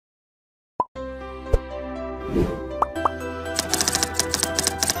Good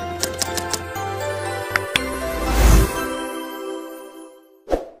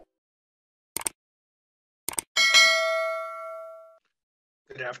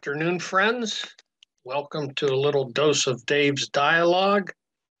afternoon, friends. Welcome to a little dose of Dave's Dialogue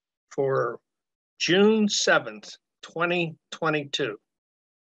for June 7th, 2022.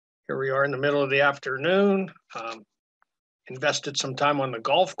 Here we are in the middle of the afternoon. Invested some time on the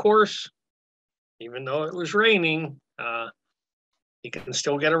golf course. Even though it was raining, you can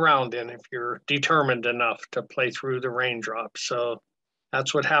still get around in if you're determined enough to play through the raindrops. So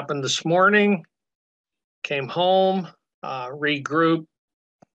that's what happened this morning. Came home, regrouped,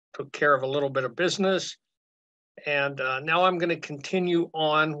 took care of a little bit of business. And now I'm going to continue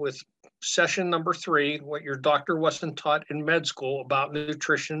on with session number 3, what your doctor wasn't taught in med school about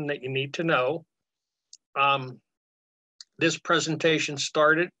nutrition that you need to know. This presentation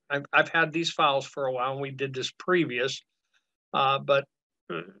started, I've had these files for a while, and we did this previous, but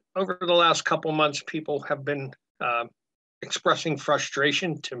over the last couple months, people have been expressing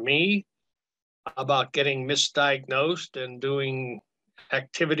frustration to me about getting misdiagnosed and doing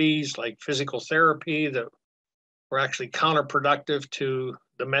activities like physical therapy that were actually counterproductive to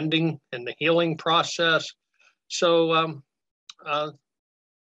the mending and the healing process. So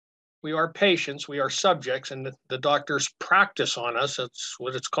we are patients, we are subjects, and the doctors practice on us. That's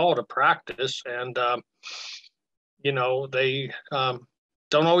what it's called, a practice. And, they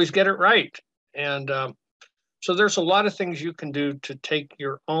don't always get it right. And so there's a lot of things you can do to take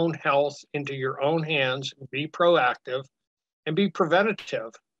your own health into your own hands, be proactive, and be preventative.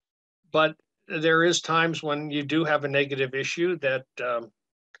 But there is times when you do have a negative issue that a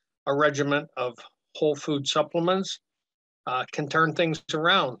regimen of whole food supplements can turn things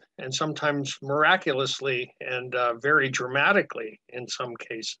around, and sometimes miraculously and very dramatically in some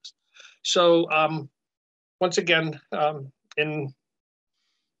cases. So once again, in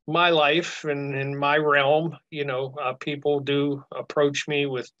my life and in my realm, people do approach me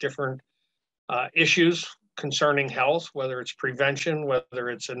with different issues concerning health, whether it's prevention, whether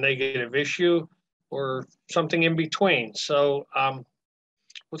it's a negative issue, or something in between. So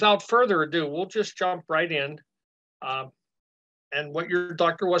without further ado, we'll just jump right in. And what your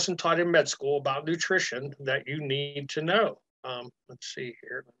doctor wasn't taught in med school about nutrition that you need to know. Let's see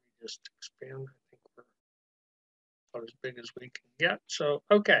here. Let me just expand. I think we're about as big as we can get. So,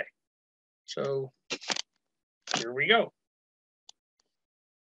 okay. So here we go.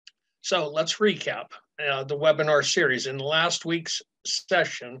 So let's recap the webinar series. In last week's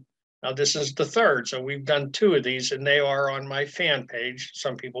session, now this is the third, so we've done 2 of these, and they are on my fan page.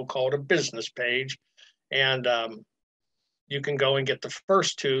 Some people call it a business page. And you can go and get the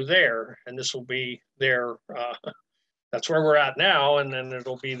first 2 there, and this will be there. That's where we're at now, and then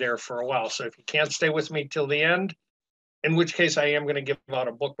it'll be there for a while. So if you can't stay with me till the end, in which case I am going to give out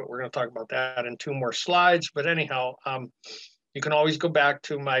a book, but we're going to talk about that in 2 more slides. But anyhow, you can always go back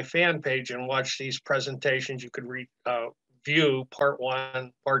to my fan page and watch these presentations. You could view part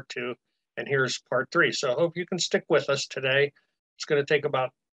 1, part 2, and here's part 3. So I hope you can stick with us today. It's going to take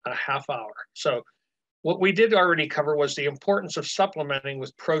about a half hour. So what we did already cover was the importance of supplementing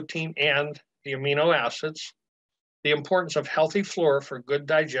with protein and the amino acids, the importance of healthy flora for good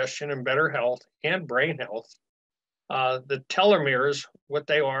digestion and better health and brain health, the telomeres, what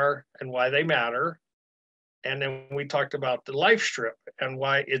they are and why they matter. And then we talked about the life strip and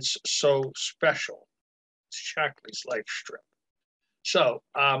why it's so special. It's Shackley's life strip. So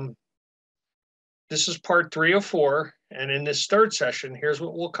this is part 3 of 4. And in this third session, here's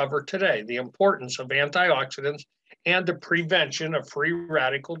what we'll cover today: the importance of antioxidants and the prevention of free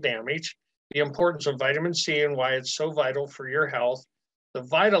radical damage, the importance of vitamin C and why it's so vital for your health, the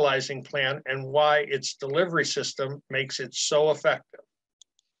Vitalizing Plan and why its delivery system makes it so effective.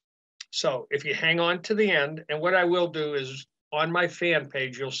 So if you hang on to the end, and what I will do is on my fan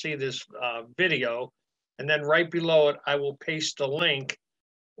page, you'll see this video, and then right below it, I will paste a link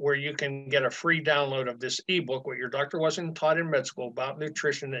where you can get a free download of this ebook, What Your Doctor Wasn't Taught in Med School About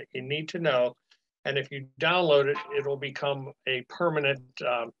Nutrition That You Need to Know. And if you download it, it'll become a permanent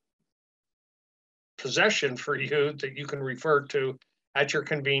possession for you that you can refer to at your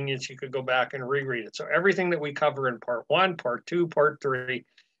convenience. You could go back and reread it. So everything that we cover in part 1, part 2, part 3,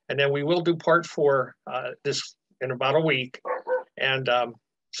 and then we will do part 4 this in about a week. And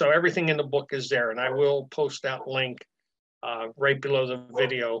so everything in the book is there, and I will post that link right below the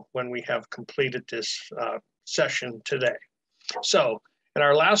video when we have completed this session today. So in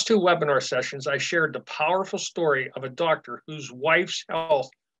our last 2 webinar sessions, I shared the powerful story of a doctor whose wife's health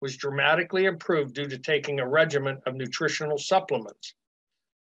was dramatically improved due to taking a regimen of nutritional supplements.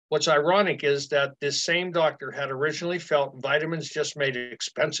 What's ironic is that this same doctor had originally felt vitamins just made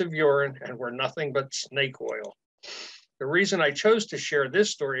expensive urine and were nothing but snake oil. The reason I chose to share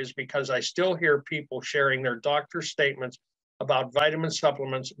this story is because I still hear people sharing their doctor's statements about vitamin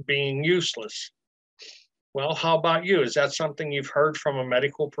supplements being useless. Well, how about you? Is that something you've heard from a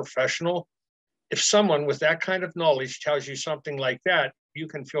medical professional? If someone with that kind of knowledge tells you something like that, you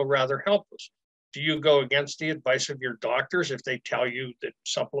can feel rather helpless. Do you go against the advice of your doctors if they tell you that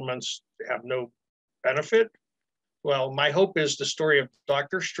supplements have no benefit? Well, my hope is the story of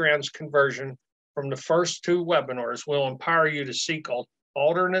Dr. Strand's conversion from the first two webinars will empower you to seek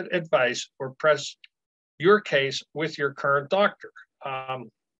alternate advice or press your case with your current doctor. I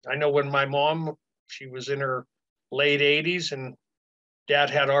know when my mom, she was in her late 80s and dad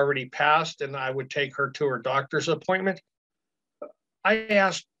had already passed, and I would take her to her doctor's appointment. I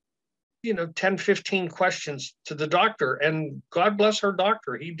asked 10, 15 questions to the doctor, and God bless her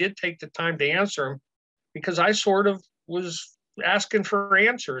doctor. He did take the time to answer them because I sort of was asking for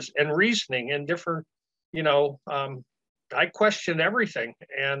answers and reasoning and different, I questioned everything.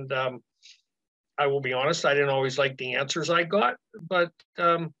 And I will be honest, I didn't always like the answers I got, but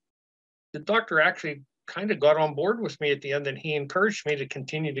the doctor actually kind of got on board with me at the end, and he encouraged me to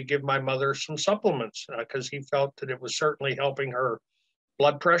continue to give my mother some supplements because he felt that it was certainly helping her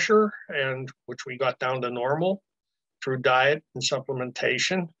blood pressure, and which we got down to normal through diet and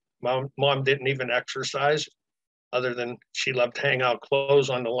supplementation. Mom didn't even exercise other than she loved to hang out clothes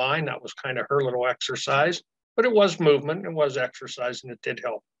on the line. That was kind of her little exercise, but it was movement, it was exercise, and it did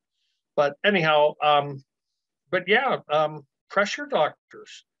help. But anyhow, press your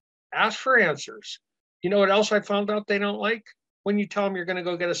doctors, ask for answers. You know what else I found out they don't like? When you tell them you're going to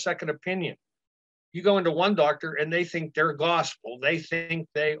go get a second opinion. You go into one doctor and they think they're gospel. They think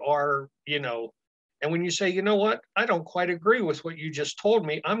they are, and when you say, you know what, I don't quite agree with what you just told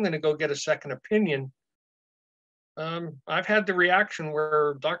me, I'm going to go get a second opinion. I've had the reaction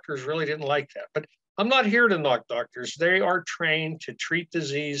where doctors really didn't like that, but I'm not here to knock doctors. They are trained to treat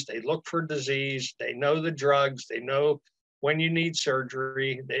disease. They look for disease. They know the drugs. They know when you need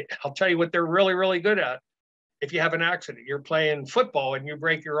surgery. I'll tell you what they're really, really good at. If you have an accident, you're playing football and you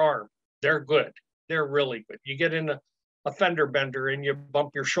break your arm, they're good. They're really good. You get in a fender bender and you bump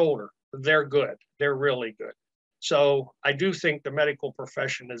your shoulder, they're good. They're really good. So I do think the medical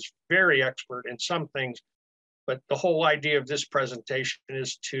profession is very expert in some things, but the whole idea of this presentation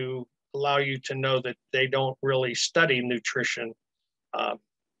is to allow you to know that they don't really study nutrition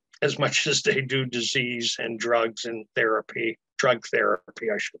as much as they do disease and drugs and therapy, drug therapy,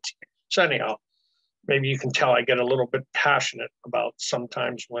 I should say. So anyhow, maybe you can tell I get a little bit passionate about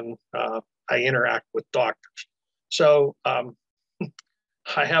sometimes when I interact with doctors. So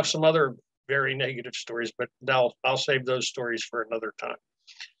I have some other very negative stories, but I'll save those stories for another time.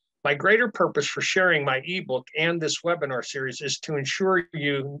 My greater purpose for sharing my ebook and this webinar series is to ensure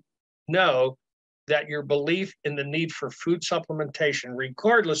you know that your belief in the need for food supplementation,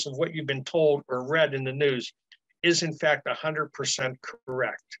 regardless of what you've been told or read in the news, is in fact 100%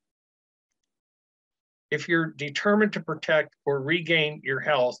 correct. If you're determined to protect or regain your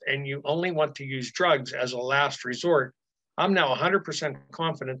health and you only want to use drugs as a last resort, I'm now 100%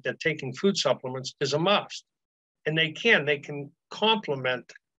 confident that taking food supplements is a must. And they can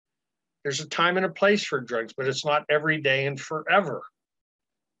complement. There's a time and a place for drugs, but it's not every day and forever.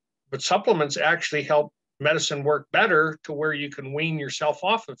 But supplements actually help medicine work better to where you can wean yourself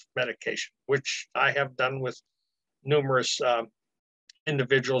off of medication, which I have done with numerous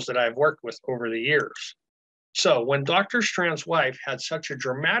individuals that I've worked with over the years. So when Dr. Strand's wife had such a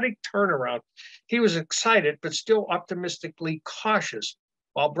dramatic turnaround, he was excited, but still optimistically cautious.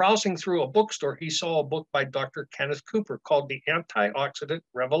 While browsing through a bookstore, he saw a book by Dr. Kenneth Cooper called The Antioxidant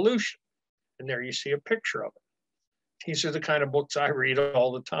Revolution. And there you see a picture of it. These are the kind of books I read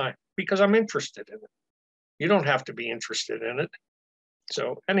all the time because I'm interested in it. You don't have to be interested in it.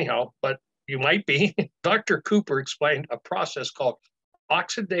 So anyhow, but you might be. Dr. Cooper explained a process called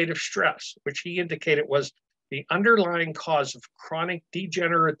oxidative stress, which he indicated was the underlying cause of chronic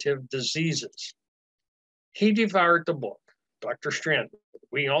degenerative diseases. He devoured the book. Dr. Strand,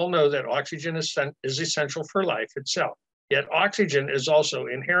 we all know that oxygen is essential for life itself, yet oxygen is also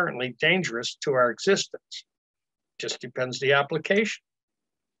inherently dangerous to our existence. Just depends the application.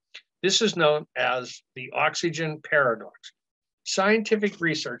 This is known as the oxygen paradox. Scientific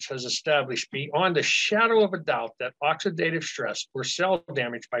research has established beyond a shadow of a doubt that oxidative stress or cell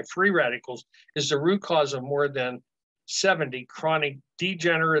damage by free radicals is the root cause of more than 70 chronic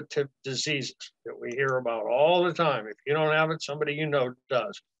degenerative diseases that we hear about all the time. If you don't have it, somebody you know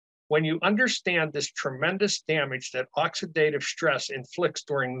does. When you understand this tremendous damage that oxidative stress inflicts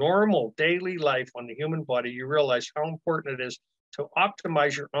during normal daily life on the human body, you realize how important it is to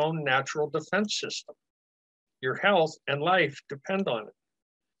optimize your own natural defense system. Your health and life depend on it.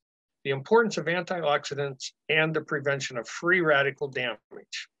 The importance of antioxidants and the prevention of free radical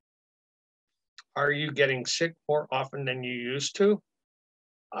damage. Are you getting sick more often than you used to?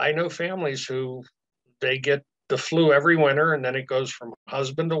 I know families who they get the flu every winter, and then it goes from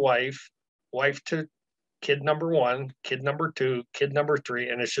husband to wife, wife to kid number 1, kid number 2, kid number 3,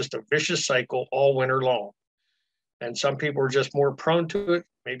 and it's just a vicious cycle all winter long. And some people are just more prone to it.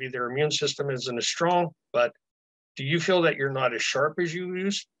 Maybe their immune system isn't as strong, but do you feel that you're not as sharp as you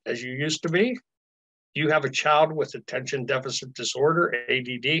used to be? Do you have a child with attention deficit disorder,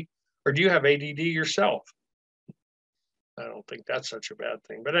 ADD, or do you have ADD yourself? I don't think that's such a bad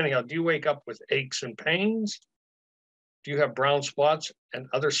thing. But anyhow, do you wake up with aches and pains? Do you have brown spots and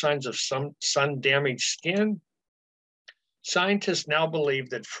other signs of some sun-damaged skin? Scientists now believe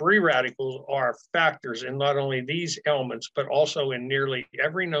that free radicals are factors in not only these ailments, but also in nearly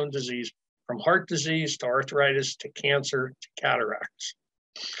every known disease, from heart disease to arthritis to cancer to cataracts.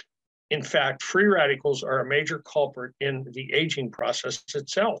 In fact, free radicals are a major culprit in the aging process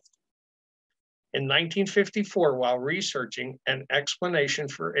itself. In 1954, while researching an explanation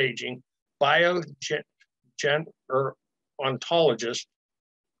for aging, ontologist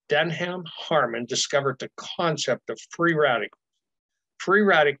Denham Harmon discovered the concept of free radicals. Free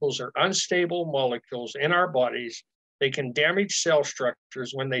radicals are unstable molecules in our bodies. They can damage cell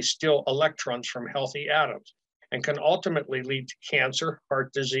structures when they steal electrons from healthy atoms and can ultimately lead to cancer,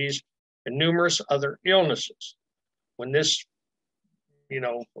 heart disease, and numerous other illnesses. When this,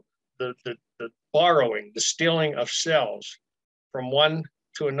 the borrowing, the stealing of cells from one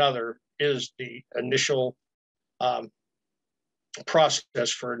to another is the initial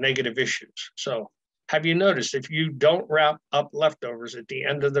process for negative issues. So have you noticed if you don't wrap up leftovers at the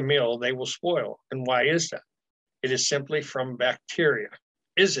end of the meal, they will spoil? And why is that? It is simply from bacteria.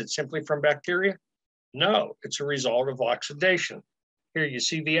 Is it simply from bacteria? No, it's a result of oxidation. Here you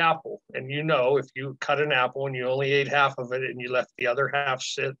see the apple, and if you cut an apple and you only ate half of it and you left the other half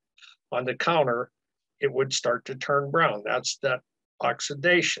sit on the counter, it would start to turn brown. That's that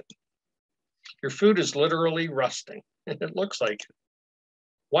oxidation. Your food is literally rusting. It looks like it.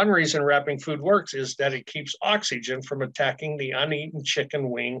 One reason wrapping food works is that it keeps oxygen from attacking the uneaten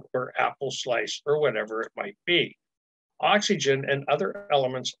chicken wing or apple slice or whatever it might be. Oxygen and other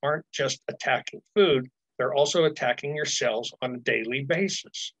elements aren't just attacking food, they're also attacking your cells on a daily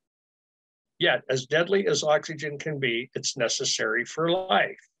basis. Yet, as deadly as oxygen can be, it's necessary for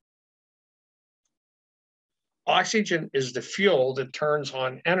life. Oxygen is the fuel that turns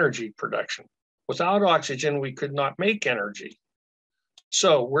on energy production. Without oxygen, we could not make energy.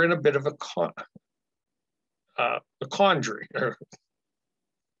 So we're in a bit of a quandary, or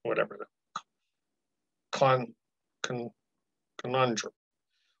whatever, conundrum.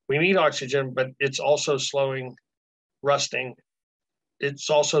 We need oxygen, but it's also rusting. It's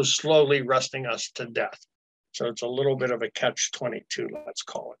also slowly rusting us to death. So it's a little bit of a catch-22, let's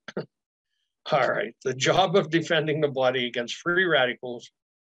call it. All right, the job of defending the body against free radicals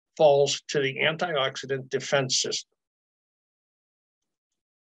falls to the antioxidant defense system.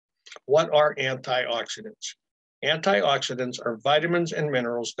 What are antioxidants? Antioxidants are vitamins and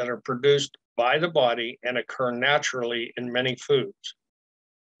minerals that are produced by the body and occur naturally in many foods.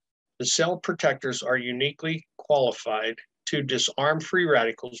 The cell protectors are uniquely qualified to disarm free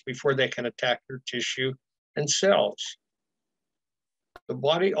radicals before they can attack your tissue and cells. The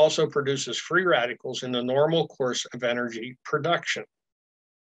body also produces free radicals in the normal course of energy production.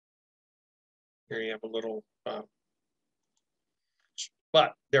 Here you have a little,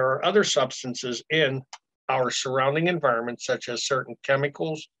 but there are other substances in our surrounding environment, such as certain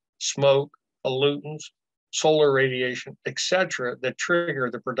chemicals, smoke, pollutants, solar radiation, etc., that trigger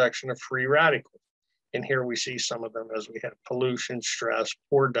the production of free radicals. And here we see some of them as we have pollution, stress,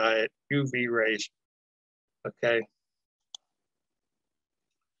 poor diet, UV rays. Okay.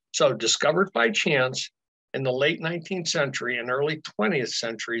 So discovered by chance in the late 19th century and early 20th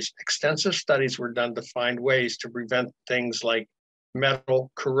centuries, extensive studies were done to find ways to prevent things like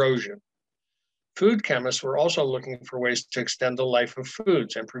metal corrosion. Food chemists were also looking for ways to extend the life of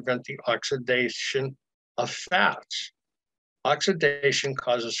foods and prevent the oxidation of fats. Oxidation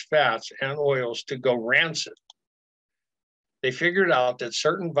causes fats and oils to go rancid. They figured out that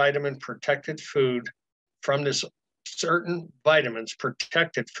certain vitamins protected food from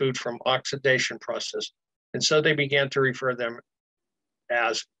oxidation process. And so they began to refer them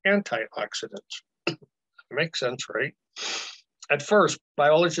as antioxidants. Makes sense, right? At first,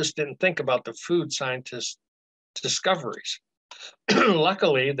 biologists didn't think about the food scientists' discoveries.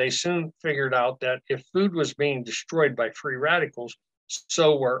 Luckily, they soon figured out that if food was being destroyed by free radicals,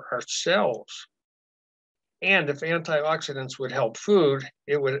 so were our cells. And if antioxidants would help food,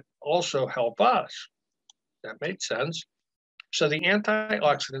 it would also help us. That made sense. So the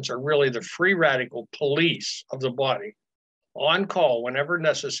antioxidants are really the free radical police of the body, on call whenever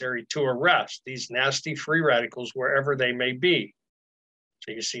necessary to arrest these nasty free radicals wherever they may be.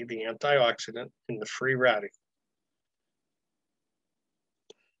 So you see the antioxidant in the free radical.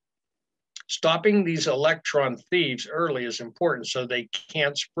 Stopping these electron thieves early is important so they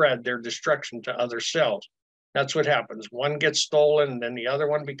can't spread their destruction to other cells. That's what happens. One gets stolen, and then the other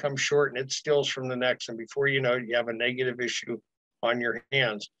one becomes short, and it steals from the next. And before you know it, you have a negative issue on your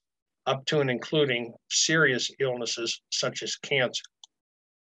hands, up to and including serious illnesses such as cancer.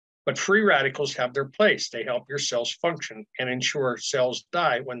 But free radicals have their place. They help your cells function and ensure cells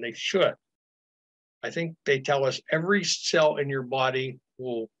die when they should. I think they tell us every cell in your body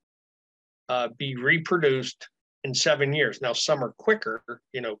will be reproduced in 7 years. Now, some are quicker,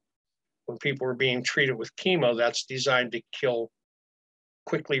 when people are being treated with chemo, that's designed to kill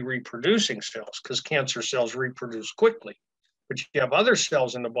quickly reproducing cells because cancer cells reproduce quickly. But you have other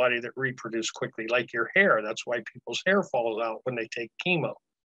cells in the body that reproduce quickly, like your hair. That's why people's hair falls out when they take chemo.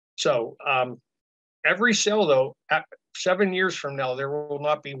 So every cell, though, 7 years from now, there will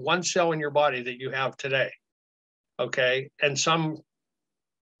not be one cell in your body that you have today. Okay. And some,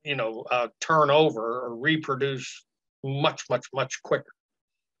 turn over or reproduce much, much, much quicker.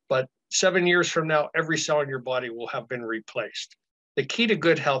 But 7 years from now, every cell in your body will have been replaced. The key to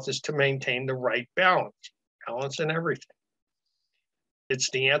good health is to maintain the right balance in everything.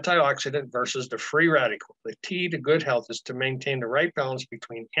 It's the antioxidant versus the free radical. The key to good health is to maintain the right balance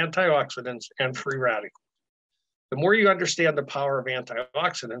between antioxidants and free radicals. The more you understand the power of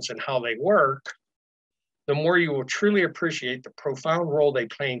antioxidants and how they work, the more you will truly appreciate the profound role they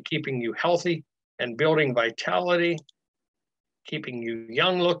play in keeping you healthy and building vitality, keeping you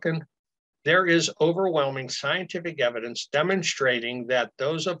young looking. There is overwhelming scientific evidence demonstrating that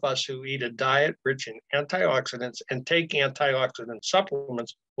those of us who eat a diet rich in antioxidants and take antioxidant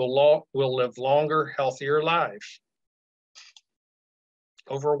supplements will live longer, healthier lives.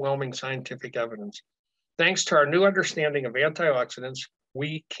 Overwhelming scientific evidence. Thanks to our new understanding of antioxidants,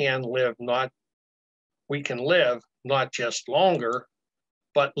 we can live not just longer,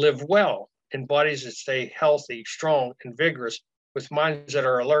 but live well in bodies that stay healthy, strong, and vigorous, with minds that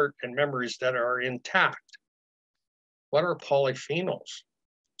are alert and memories that are intact. What are polyphenols?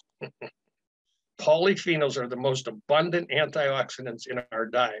 Polyphenols are the most abundant antioxidants in our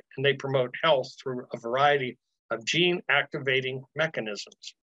diet, and they promote health through a variety of gene-activating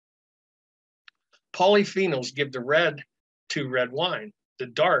mechanisms. Polyphenols give the red to red wine, the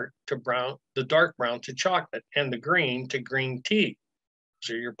dark brown to chocolate, and the green to green tea.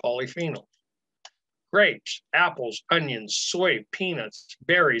 Those are your polyphenols. Grapes, apples, onions, soy, peanuts,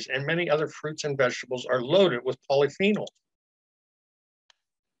 berries, and many other fruits and vegetables are loaded with polyphenols.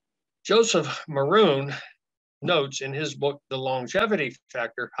 Joseph Maroon notes in his book, The Longevity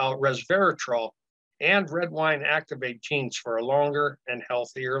Factor, how resveratrol and red wine activate genes for a longer and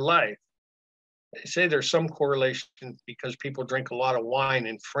healthier life. They say there's some correlation because people drink a lot of wine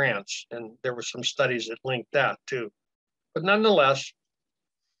in France, and there were some studies that linked that too. But nonetheless,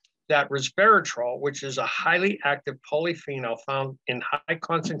 that resveratrol, which is a highly active polyphenol found in high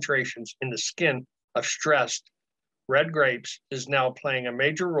concentrations in the skin of stressed red grapes, is now playing a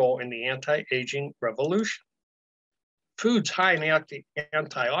major role in the anti-aging revolution. Foods high in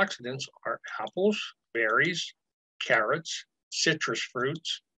antioxidants are apples, berries, carrots, citrus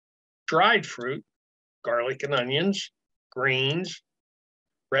fruits, dried fruit, garlic and onions, greens,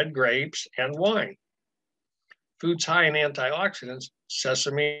 red grapes, and wine. Foods high in antioxidants: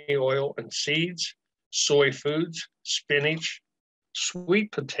 sesame oil and seeds, soy foods, spinach,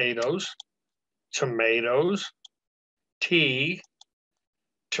 sweet potatoes, tomatoes, tea,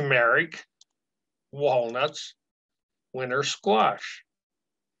 turmeric, walnuts, winter squash.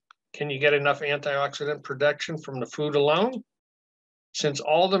 Can you get enough antioxidant protection from the food alone? Since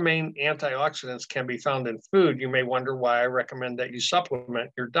all the main antioxidants can be found in food, you may wonder why I recommend that you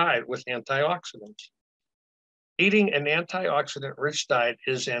supplement your diet with antioxidants. Eating an antioxidant-rich diet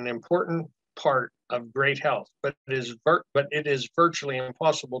is an important part of great health, but it is virtually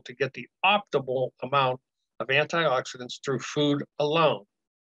impossible to get the optimal amount of antioxidants through food alone.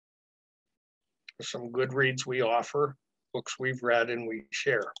 There's some good reads we offer, books we've read and we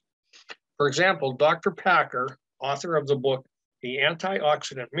share. For example, Dr. Packer, author of the book, The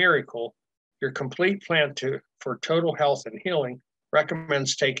Antioxidant Miracle, Your complete plan for total health and healing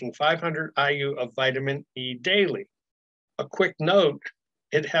recommends taking 500 IU of vitamin E daily. A quick note,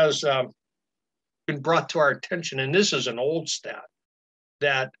 it has been brought to our attention, and this is an old stat,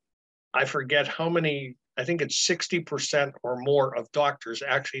 that I forget how many, I think it's 60% or more of doctors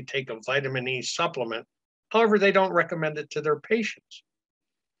actually take a vitamin E supplement. However, they don't recommend it to their patients.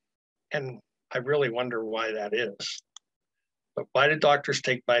 And I really wonder why that is. But why do doctors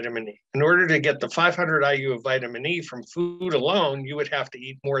take vitamin E? In order to get the 500 IU of vitamin E from food alone, you would have to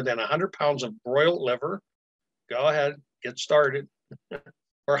eat more than 100 pounds of broiled liver. Go ahead, get started.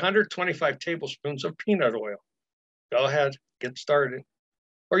 Or 125 tablespoons of peanut oil. Go ahead, get started.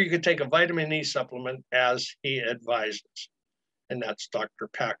 Or you could take a vitamin E supplement as he advises. And that's Dr.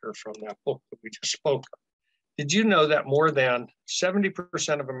 Packer from that book that we just spoke of. Did you know that more than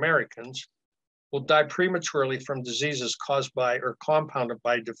 70% of Americans will die prematurely from diseases caused by or compounded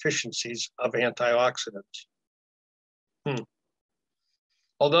by deficiencies of antioxidants?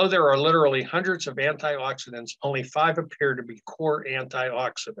 Although there are literally hundreds of antioxidants, only 5 appear to be core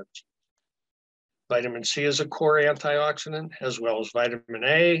antioxidants. Vitamin C is a core antioxidant, as well as vitamin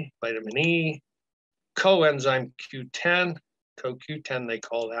A, vitamin E, coenzyme Q10, CoQ10 they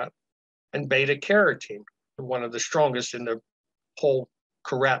call that, and beta carotene, one of the strongest in the whole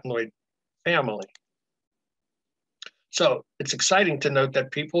carotenoid family. So it's exciting to note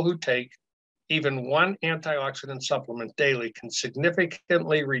that people who take even one antioxidant supplement daily can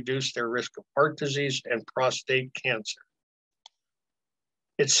significantly reduce their risk of heart disease and prostate cancer.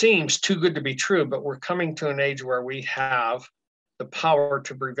 It seems too good to be true, but we're coming to an age where we have the power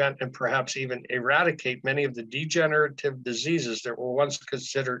to prevent and perhaps even eradicate many of the degenerative diseases that were once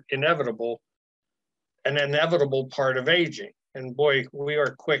considered inevitable, an inevitable part of aging. And boy, we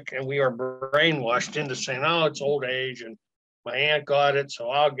are quick and we are brainwashed into saying, oh, it's old age and my aunt got it, so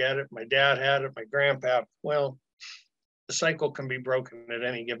I'll get it. My dad had it, my grandpa. Well, the cycle can be broken at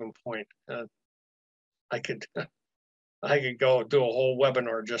any given point. I could go do a whole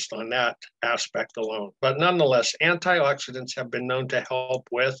webinar just on that aspect alone. But nonetheless, antioxidants have been known to help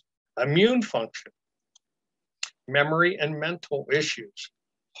with immune function, memory and mental issues,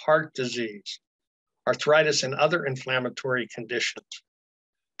 heart disease, arthritis and other inflammatory conditions,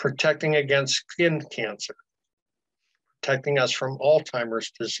 protecting against skin cancer, protecting us from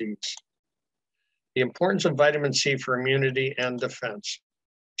Alzheimer's disease. The importance of vitamin C for immunity and defense.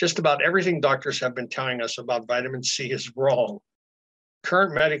 Just about everything doctors have been telling us about vitamin C is wrong.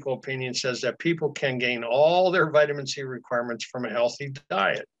 Current medical opinion says that people can gain all their vitamin C requirements from a healthy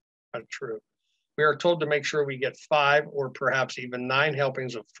diet. Not true. We are told to make sure we get 5 or perhaps even 9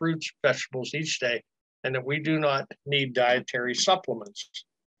 helpings of fruits, vegetables each day, and that we do not need dietary supplements.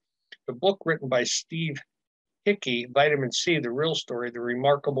 The book written by Steve Hickey, Vitamin C, The Real Story, The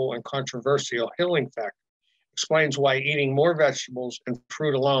Remarkable and Controversial Healing Factor, explains why eating more vegetables and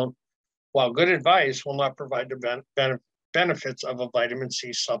fruit alone, while good advice, will not provide the benefits of a vitamin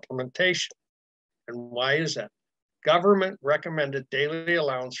C supplementation. And why is that? Government recommended daily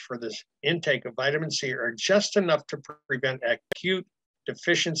allowance for this intake of vitamin C are just enough to prevent acute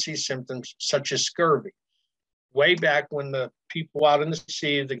deficiency symptoms such as scurvy. Way back when the people out in the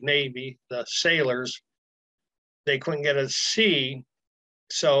sea, the Navy, the sailors, they couldn't get a C,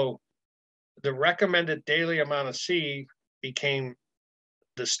 so the recommended daily amount of C became,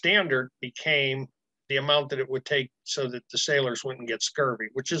 the standard became the amount that it would take so that the sailors wouldn't get scurvy,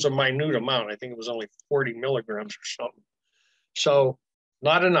 which is a minute amount. I think it was only 40 milligrams or something. So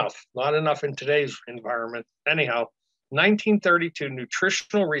not enough in today's environment. Anyhow, 1932,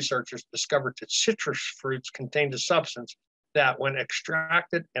 nutritional researchers discovered that citrus fruits contained a substance that, when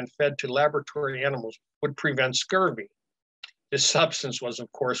extracted and fed to laboratory animals, would prevent scurvy. This substance was, of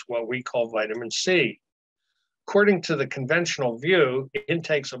course, what we call vitamin C. According to the conventional view,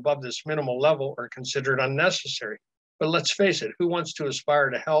 intakes above this minimal level are considered unnecessary. But let's face it, who wants to aspire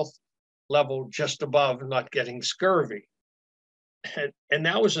to health level just above not getting scurvy? And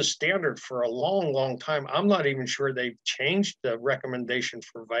that was a standard for a long, long time. I'm not even sure they've changed the recommendation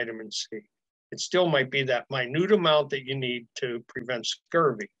for vitamin C. It still might be that minute amount that you need to prevent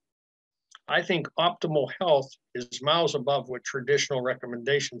scurvy. I think optimal health is miles above what traditional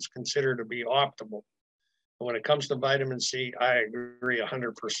recommendations consider to be optimal. And when it comes to vitamin C, I agree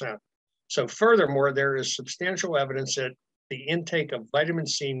 100%. So furthermore, there is substantial evidence that the intake of vitamin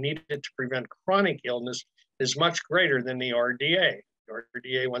C needed to prevent chronic illness is much greater than the RDA. The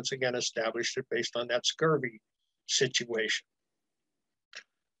RDA, once again, established it based on that scurvy situation.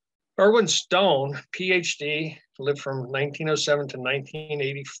 Erwin Stone, PhD, lived from 1907 to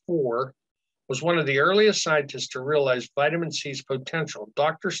 1984, was one of the earliest scientists to realize vitamin C's potential.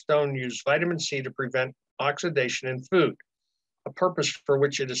 Dr. Stone used vitamin C to prevent oxidation in food, a purpose for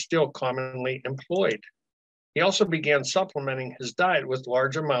which it is still commonly employed. He also began supplementing his diet with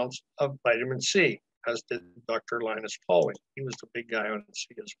large amounts of vitamin C, as did Dr. Linus Pauling. He was the big guy on C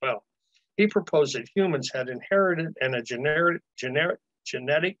as well. He proposed that humans had inherited and a genetic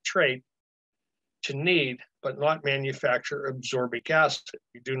trait to need, but not manufacture ascorbic acid.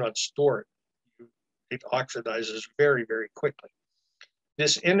 You do not store it. It oxidizes very, very quickly.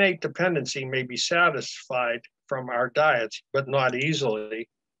 This innate dependency may be satisfied from our diets, but not easily.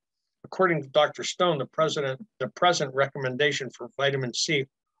 According to Dr. Stone, the present recommendation for vitamin C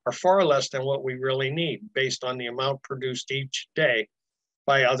are far less than what we really need based on the amount produced each day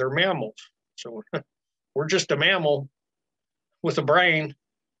by other mammals. So we're just a mammal with a brain,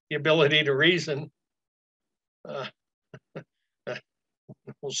 the ability to reason.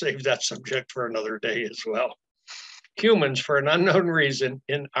 We'll save that subject for another day as well. Humans, for an unknown reason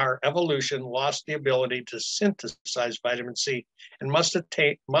in our evolution, lost the ability to synthesize vitamin C and must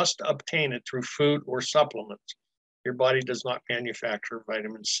obtain it through food or supplements. Your body does not manufacture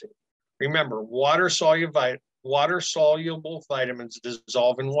vitamin C. Remember, water-soluble vitamins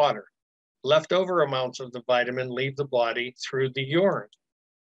dissolve in water. Leftover amounts of the vitamin leave the body through the urine.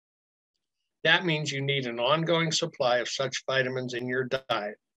 That means you need an ongoing supply of such vitamins in your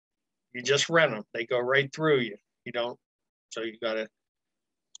diet. You just rent them. They go right through you. You don't, so you got to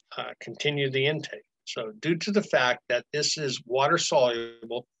continue the intake. So due to the fact that this is water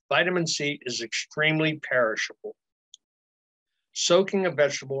soluble, vitamin C is extremely perishable. Soaking a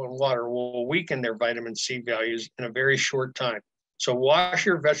vegetable in water will weaken their vitamin C values in a very short time. So wash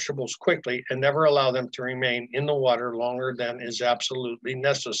your vegetables quickly and never allow them to remain in the water longer than is absolutely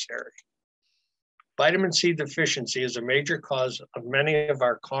necessary. Vitamin C deficiency is a major cause of many of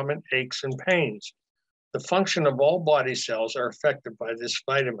our common aches and pains. The function of all body cells are affected by this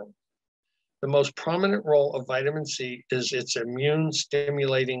vitamin. The most prominent role of vitamin C is its immune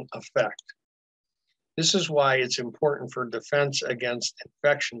stimulating effect. This is why it's important for defense against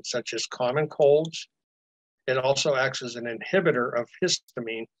infections such as common colds. It also acts as an inhibitor of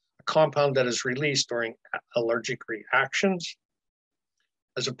histamine, a compound that is released during allergic reactions.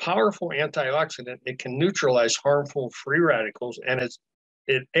 As a powerful antioxidant, it can neutralize harmful free radicals, and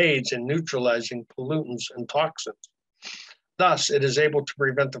it aids in neutralizing pollutants and toxins. Thus, it is able to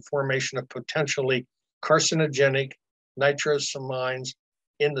prevent the formation of potentially carcinogenic nitrosamines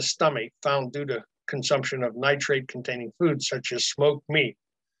in the stomach found due to consumption of nitrate-containing foods such as smoked meat.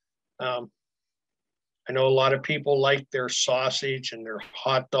 I know a lot of people like their sausage and their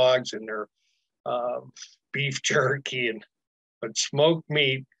hot dogs and their beef jerky, but smoked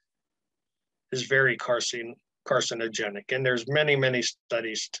meat is very carcinogenic, and there's many, many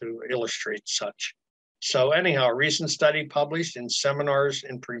studies to illustrate such. So anyhow, a recent study published in Seminars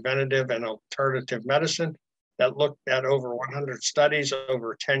in Preventative and Alternative Medicine that looked at over 100 studies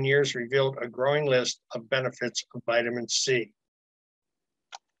over 10 years revealed a growing list of benefits of vitamin C.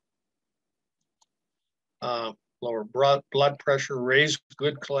 Lower blood pressure, raise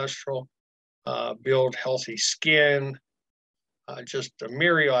good cholesterol, build healthy skin, just a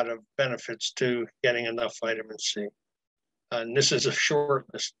myriad of benefits to getting enough vitamin C. And this is a short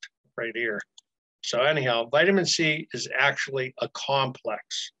list right here. So anyhow, vitamin C is actually a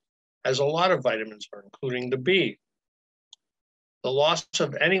complex, as a lot of vitamins are, including the B. The loss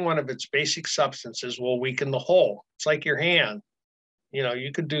of any one of its basic substances will weaken the whole. It's like your hand. You know,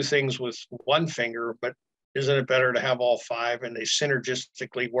 you could do things with one finger, but isn't it better to have all five, and they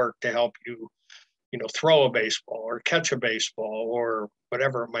synergistically work to help you, throw a baseball or catch a baseball or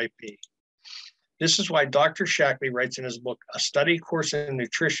whatever it might be. This is why Dr. Shackley writes in his book, A Study Course in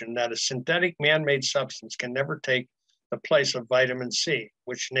Nutrition, that a synthetic man-made substance can never take the place of vitamin C,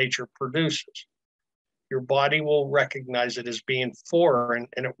 which nature produces. Your body will recognize it as being foreign,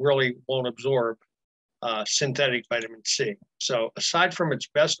 and it really won't absorb synthetic vitamin C. So aside from its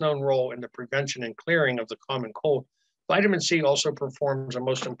best known role in the prevention and clearing of the common cold, vitamin C also performs a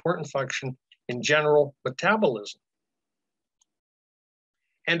most important function in general metabolism.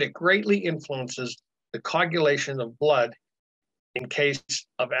 And it greatly influences the coagulation of blood in case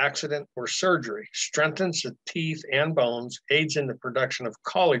of accident or surgery, strengthens the teeth and bones, aids in the production of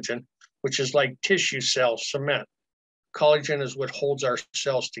collagen, which is like tissue cell cement. Collagen is what holds our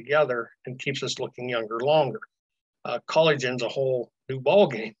cells together and keeps us looking younger longer. Collagen's a whole new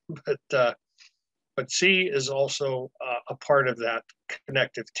ballgame, but C is also a part of that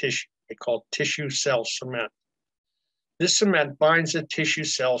connective tissue. They call it tissue cell cement. This cement binds the tissue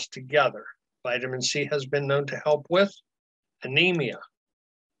cells together. Vitamin C has been known to help with anemia,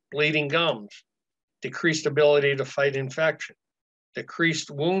 bleeding gums, decreased ability to fight infection, decreased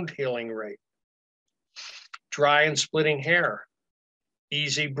wound healing rate, dry and splitting hair,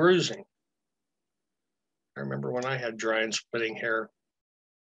 easy bruising. I remember when I had dry and splitting hair,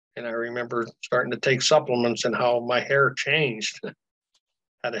 and I remember starting to take supplements and how my hair changed.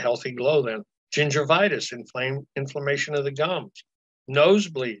 Had a healthy glow then. Gingivitis, inflammation of the gums,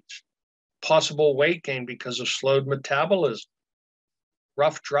 nosebleeds, possible weight gain because of slowed metabolism,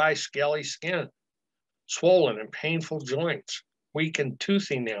 rough, dry, scaly skin, swollen and painful joints, weakened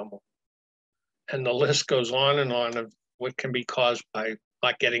tooth enamel. And the list goes on of what can be caused by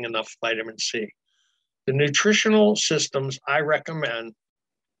not getting enough vitamin C. The nutritional systems I recommend: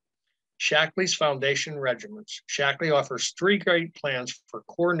 Shaklee's Foundation Regimens. Shaklee offers 3 great plans for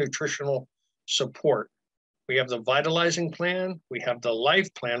core nutritional support. We have the Vitalizing Plan, we have the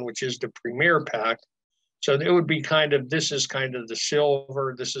Life Plan, which is the premier pack. So it would be this is kind of the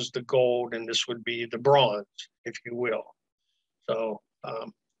silver, this is the gold, and this would be the bronze, if you will. So,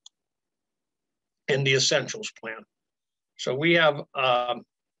 in the Essentials Plan. So we have a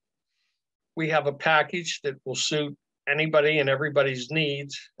package that will suit anybody and everybody's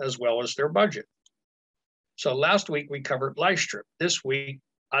needs as well as their budget. So last week we covered LifeStrip. This week,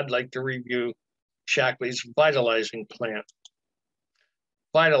 I'd like to review Shaklee's Vitalizing Plan.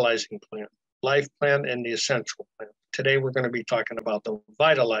 Vitalizing Plan, Life Plan, and the Essential Plan. Today we're going to be talking about the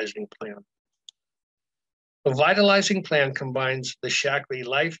Vitalizing Plan. The Vitalizing Plan combines the Shaklee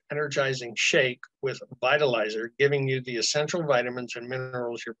Life Energizing Shake with Vitalizer, giving you the essential vitamins and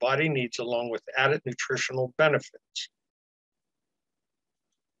minerals your body needs, along with added nutritional benefits.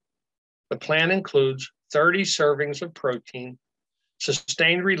 The plan includes 30 servings of protein,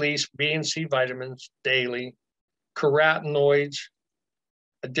 sustained release B and C vitamins daily, carotenoids,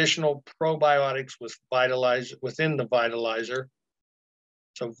 additional probiotics within the Vitalizer.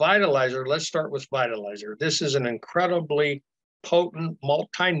 So Vitalizer, let's start with Vitalizer. This is an incredibly potent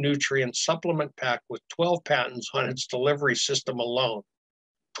multi-nutrient supplement pack with 12 patents on its delivery system alone.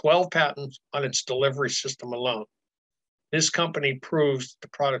 12 patents on its delivery system alone. This company proves the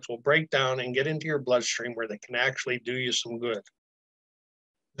products will break down and get into your bloodstream where they can actually do you some good.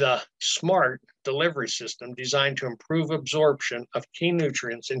 The SMART delivery system designed to improve absorption of key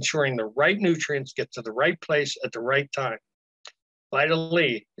nutrients, ensuring the right nutrients get to the right place at the right time. Vital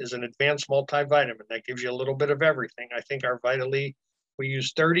E is an advanced multivitamin that gives you a little bit of everything. I think our Vital E, we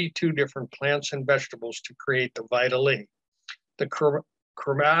use 32 different plants and vegetables to create the Vital E. The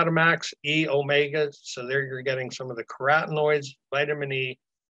Chromatomax E Omega, so there you're getting some of the carotenoids, vitamin E,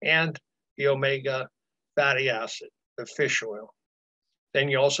 and the omega fatty acid, the fish oil. Then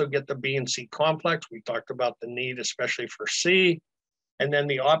you also get the B and C complex. We talked about the need, especially for C. And then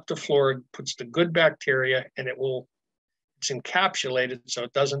the Optiflora puts the good bacteria, and it's encapsulated so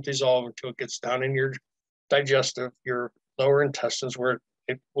it doesn't dissolve until it gets down in your your lower intestines, where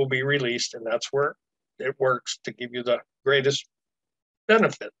it will be released, and that's where it works to give you the greatest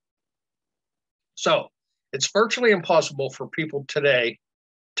benefit. So it's virtually impossible for people today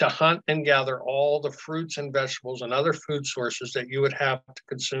to hunt and gather all the fruits and vegetables and other food sources that you would have to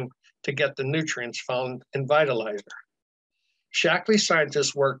consume to get the nutrients found in Vitalizer. Shaklee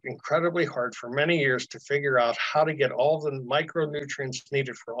scientists worked incredibly hard for many years to figure out how to get all the micronutrients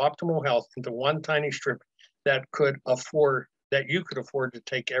needed for optimal health into one tiny strip that you could afford to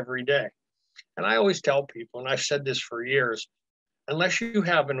take every day. And I always tell people, and I've said this for years, unless you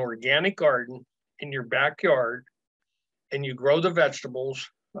have an organic garden in your backyard and you grow the vegetables,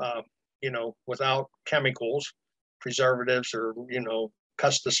 without chemicals, preservatives, or,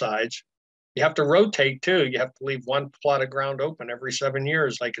 pesticides, you have to rotate too. You have to leave one plot of ground open every 7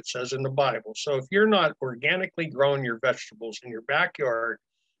 years, like it says in the Bible. So if you're not organically growing your vegetables in your backyard,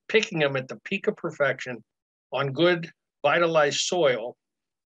 picking them at the peak of perfection on good vitalized soil,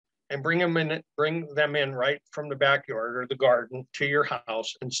 and bring them in right from the backyard or the garden to your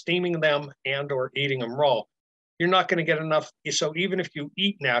house, and steaming them and or eating them raw, you're not going to get enough. So even if you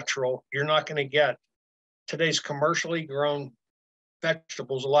eat natural, you're not going to get today's commercially grown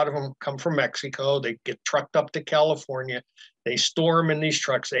vegetables. A lot of them come from Mexico. They get trucked up to California. They store them in these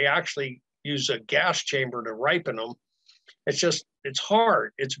trucks. They actually use a gas chamber to ripen them. It's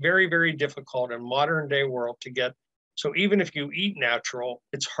hard. It's very, very difficult in modern day world to get. So even if you eat natural,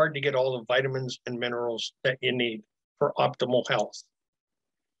 it's hard to get all the vitamins and minerals that you need for optimal health.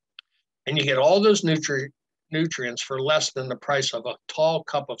 And you get all those nutrients for less than the price of a tall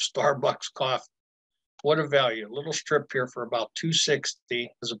cup of Starbucks coffee. What a value. A little strip here for about $2.60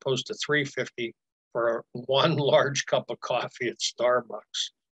 as opposed to $3.50 for one large cup of coffee at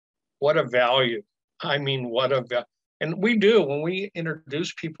Starbucks. What a value. I mean, what a value. And we do, when we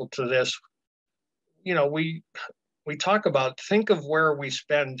introduce people to this, we talk about, think of where we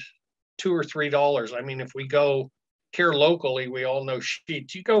spend $2 or $3. I mean, if we go here locally, we all know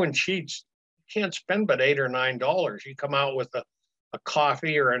Sheets. You go in Sheets, you can't spend but $8 or $9. You come out with a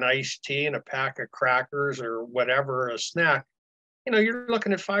coffee or an iced tea and a pack of crackers or whatever, a snack. You're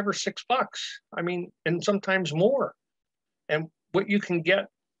looking at $5 or $6. I mean, and sometimes more. And what you can get,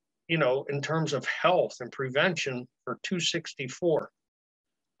 in terms of health and prevention for $2.64.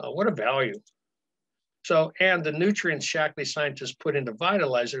 What a value. So, and the nutrients Shaklee scientists put into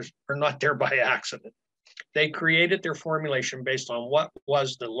vitalizers are not there by accident. They created their formulation based on what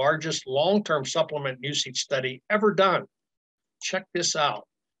was the largest long-term supplement usage study ever done. Check this out.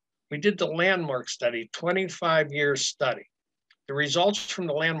 We did the landmark study, 25-year study. The results from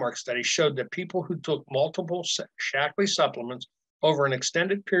the landmark study showed that people who took multiple Shaklee supplements over an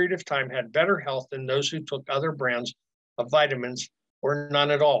extended period of time had better health than those who took other brands of vitamins or none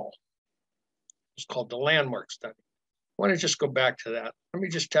at all. It's called the landmark study. I want to just go back to that. Let me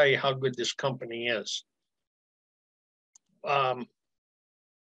just tell you how good this company is. I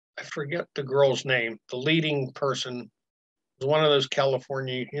forget the girl's name. The leading person was one of those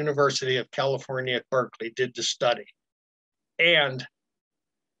University of California at Berkeley, did the study. And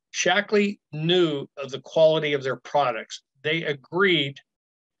Shaklee knew of the quality of their products. They agreed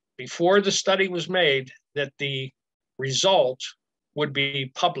before the study was made that the results would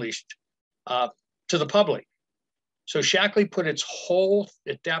be published to the public. So Shaklee put its whole,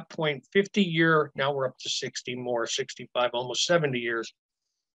 at that point, 50-year, now we're up to 60 more, 65, almost 70 years.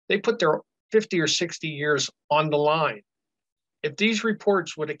 They put their 50 or 60 years on the line. If these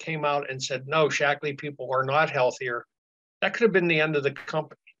reports would have came out and said, no, Shaklee people are not healthier, that could have been the end of the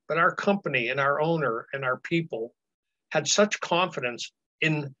company. But our company and our owner and our people had such confidence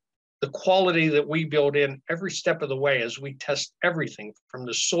in the quality that we build in every step of the way as we test everything from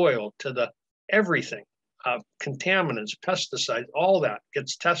the soil to the everything, contaminants, pesticides, all that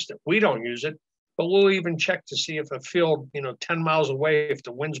gets tested. We don't use it, but we'll even check to see if a field, 10 miles away, if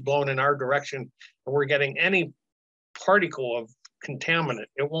the wind's blowing in our direction and we're getting any particle of contaminant,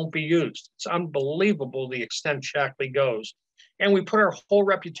 it won't be used. It's unbelievable the extent Shaklee goes. And we put our whole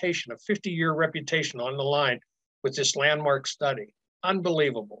reputation, a 50-year reputation, on the line with this landmark study.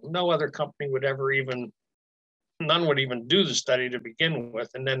 Unbelievable. No other company would ever none would even do the study to begin with,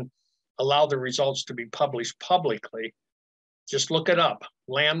 and then allow the results to be published publicly. Just look it up,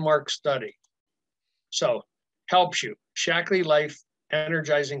 landmark study. So, helps you. Shaklee Life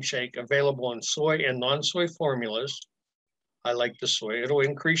Energizing Shake, available in soy and non-soy formulas. I like the soy. It'll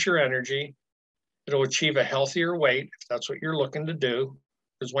increase your energy. It'll achieve a healthier weight, if that's what you're looking to do,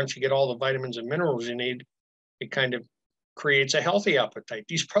 because once you get all the vitamins and minerals you need, it kind of creates a healthy appetite.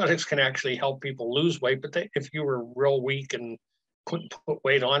 These products can actually help people lose weight, but if you were real weak and couldn't put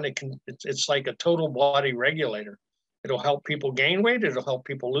weight on, it's like a total body regulator. It'll help people gain weight. It'll help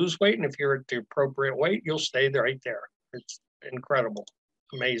people lose weight. And if you're at the appropriate weight, you'll stay right there. It's incredible,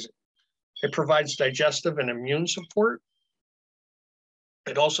 amazing. It provides digestive and immune support.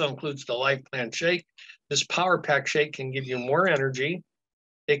 It also includes the Life Plan Shake. This Power Pack Shake can give you more energy.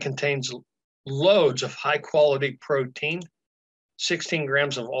 It contains loads of high quality protein. 16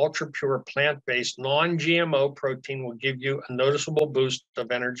 grams of ultra pure plant-based non-GMO protein will give you a noticeable boost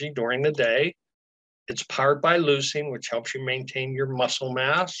of energy during the day. It's powered by leucine, which helps you maintain your muscle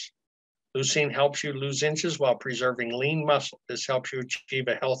mass. Leucine helps you lose inches while preserving lean muscle. This helps you achieve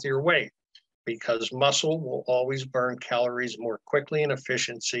a healthier weight because muscle will always burn calories more quickly and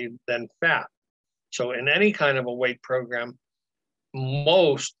efficiency than fat. So in any kind of a weight program,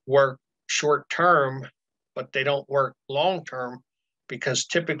 most work short-term, but they don't work long-term because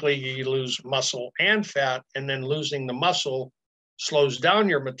typically you lose muscle and fat, and then losing the muscle slows down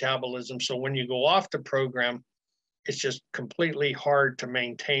your metabolism. So when you go off the program, it's just completely hard to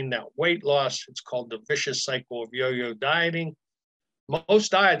maintain that weight loss. It's called the vicious cycle of yo-yo dieting.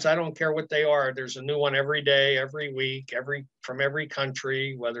 Most diets, I don't care what they are, there's a new one every day, every week, from every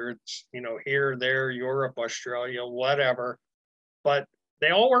country, whether it's, here, there, Europe, Australia, whatever. But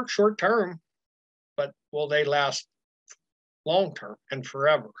they all work short term, but will they last long term and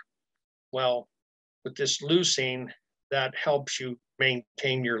forever? Well, with this leucine, that helps you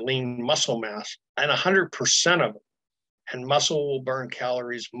maintain your lean muscle mass, and 100% of it. And muscle will burn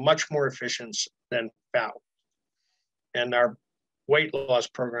calories much more efficient than fat. And our weight loss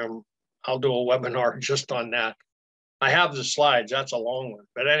program, I'll do a webinar just on that. I have the slides, that's a long one.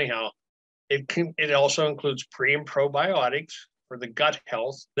 But anyhow, it also includes pre and probiotics for the gut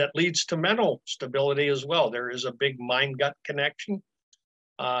health that leads to mental stability as well. There is a big mind-gut connection,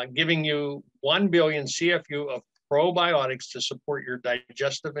 giving you 1 billion CFU of probiotics to support your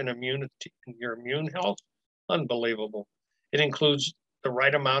digestive and your immune health. Unbelievable. It includes the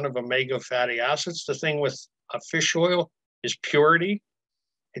right amount of omega fatty acids. The thing with fish oil is purity.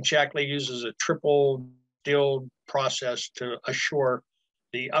 And Shaklee uses a triple distilled process to assure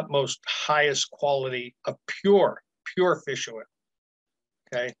the utmost highest quality of pure fish oil.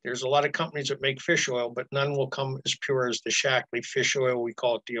 Okay, there's a lot of companies that make fish oil, but none will come as pure as the Shaklee fish oil. We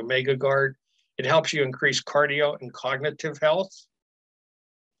call it the Omega Guard. It helps you increase cardio and cognitive health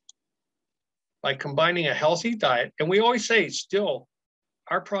by combining a healthy diet. And we always say still,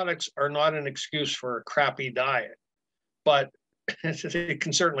 our products are not an excuse for a crappy diet, but it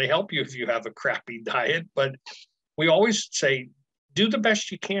can certainly help you if you have a crappy diet. But we always say, do the best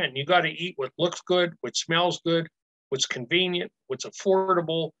you can. You got to eat what looks good, what smells good, what's convenient, what's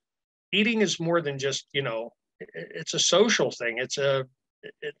affordable. Eating is more than just, it's a social thing.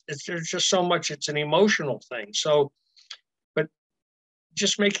 There's just so much, it's an emotional thing. So, but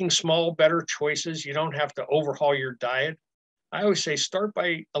just making small, better choices. You don't have to overhaul your diet. I always say start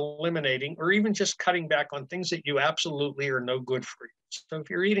by eliminating or even just cutting back on things that you absolutely are no good for you. So if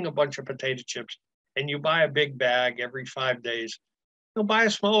you're eating a bunch of potato chips and you buy a big bag every 5 days, you'll buy a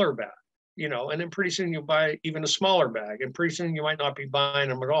smaller bag, and then pretty soon you'll buy even a smaller bag. And pretty soon you might not be buying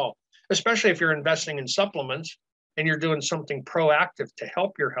them at all, especially if you're investing in supplements and you're doing something proactive to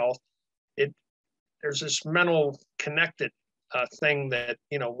help your health. There's this mental connected thing that,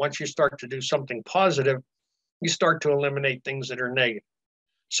 once you start to do something positive, you start to eliminate things that are negative.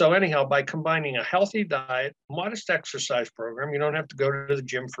 So anyhow, by combining a healthy diet, modest exercise program, you don't have to go to the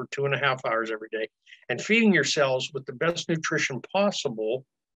gym for 2.5 hours every day, and feeding your cells with the best nutrition possible,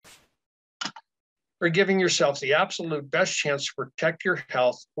 or giving yourself the absolute best chance to protect your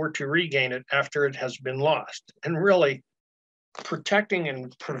health or to regain it after it has been lost. And really, protecting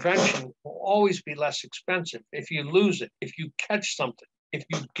and prevention will always be less expensive. If you lose it, if you catch something, if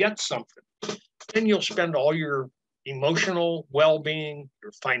you get something, then you'll spend all your emotional well-being,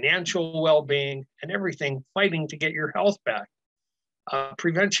 your financial well-being, and everything fighting to get your health back.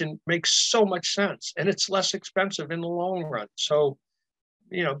 Prevention makes so much sense, and it's less expensive in the long run. So,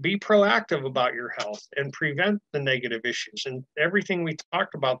 be proactive about your health and prevent the negative issues. And everything we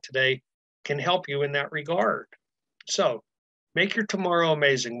talked about today can help you in that regard. So, make your tomorrow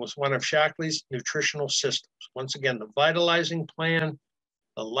amazing with one of Shaklee's nutritional systems. Once again, the Vitalizing Plan,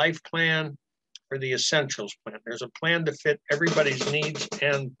 the Life Plan, or the Essentials Plan. There's a plan to fit everybody's needs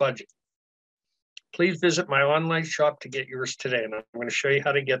and budget. Please visit my online shop to get yours today, and I'm going to show you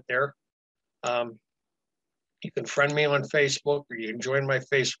how to get there. You can friend me on Facebook, or you can join my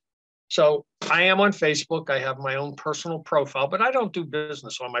Facebook. So I am on Facebook. I have my own personal profile, but I don't do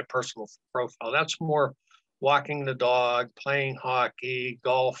business on my personal profile. That's more walking the dog, playing hockey,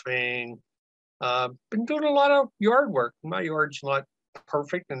 golfing. Been doing a lot of yard work. My yard's not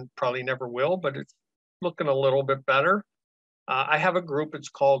perfect and probably never will, but it's looking a little bit better. I have a group. It's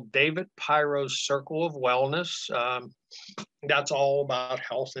called David Pyro's Circle of Wellness. That's all about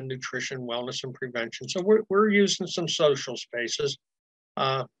health and nutrition, wellness and prevention. So we're using some social spaces.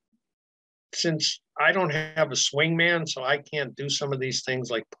 Since I don't have a swingman, so I can't do some of these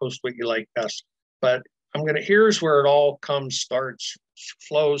things like post what you like best. But here's where it all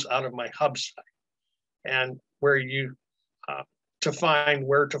flows out of my hub site, and where you to find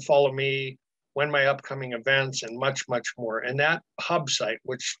where to follow me, when my upcoming events, and much, much more. And that hub site,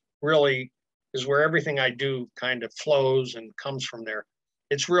 which really is where everything I do kind of flows and comes from there.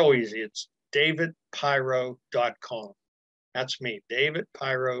 It's real easy. It's davidpyro.com. That's me,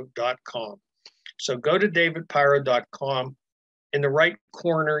 davidpyro.com. So go to davidpyro.com. In the right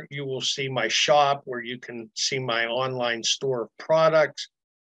corner, you will see my shop where you can see my online store of products.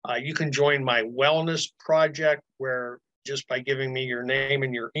 You can join my wellness project where just by giving me your name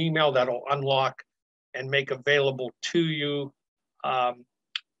and your email, that'll unlock and make available to you an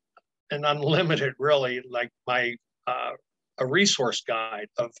unlimited, really, like a resource guide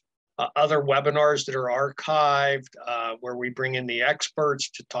of other webinars that are archived, where we bring in the experts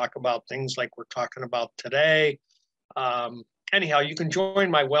to talk about things like we're talking about today. Anyhow, you can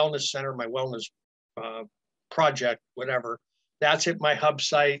join my wellness center, my wellness project, whatever. That's at my hub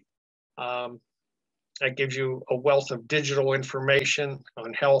site. That gives you a wealth of digital information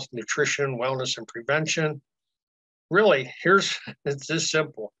on health, nutrition, wellness, and prevention. Really, it's this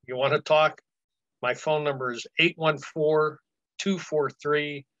simple. You want to talk? My phone number is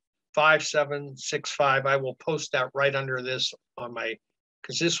 814-243-5765. I will post that right under this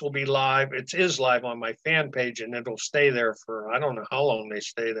because this will be live. It is live on my fan page, and it'll stay there for, I don't know how long they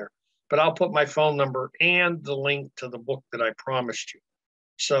stay there. But I'll put my phone number and the link to the book that I promised you.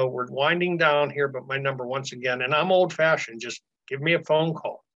 So we're winding down here, but my number once again, and I'm old fashioned, just give me a phone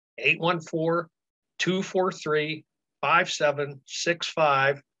call,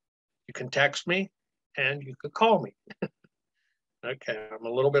 814-243-5765. You can text me and you could call me. Okay, I'm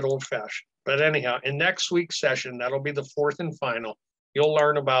a little bit old fashioned, but anyhow, in next week's session, that'll be the fourth and final. You'll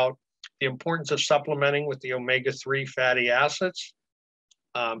learn about the importance of supplementing with the omega-3 fatty acids,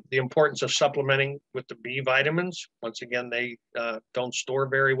 the importance of supplementing with the B vitamins. Once again, they don't store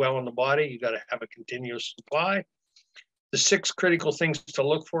very well in the body. You got to have a continuous supply. The 6 critical things to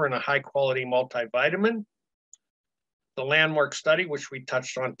look for in a high quality multivitamin. The landmark study, which we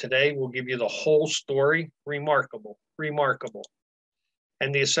touched on today, will give you the whole story. Remarkable, remarkable.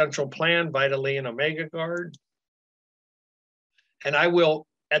 And the essential plan, Vitally and Omega Guard. And I will,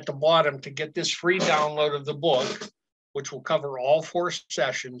 at the bottom, to get this free download of the book, which will cover all 4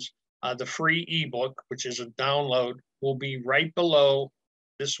 sessions, the free ebook, which is a download, will be right below.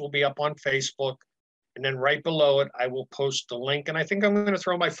 This will be up on Facebook. And then right below it, I will post the link. And I think I'm going to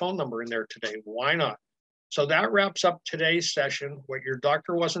throw my phone number in there today. Why not? So that wraps up today's session, what your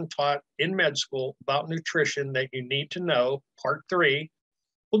doctor wasn't taught in med school about nutrition that you need to know, part 3.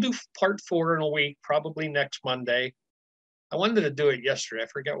 We'll do part 4 in a week, probably next Monday. I wanted to do it yesterday. I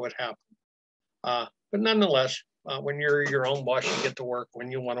forget what happened. But nonetheless, when you're your own boss, you get to work when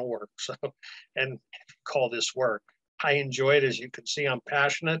you want to work. So, and call this work. I enjoy it. As you can see, I'm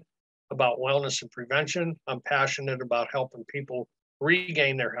passionate about wellness and prevention. I'm passionate about helping people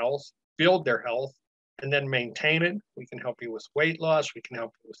regain their health, build their health, and then maintain it. We can help you with weight loss. We can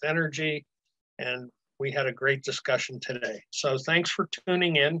help you with energy. And we had a great discussion today. So thanks for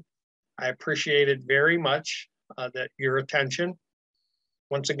tuning in. I appreciate it very much, that your attention.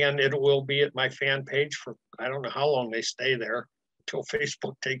 Once again, it will be at my fan page for, I don't know how long they stay there, until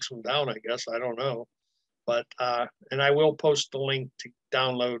Facebook takes them down, I guess. I don't know. But, and I will post the link to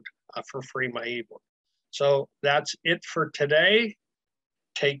download for free my ebook. So that's it for today.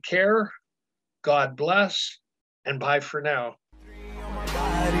 Take care. God bless. And bye for now.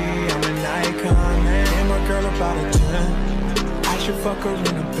 I'm an icon, man. My girl about a 10. I should fuck her in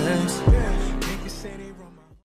the Benz.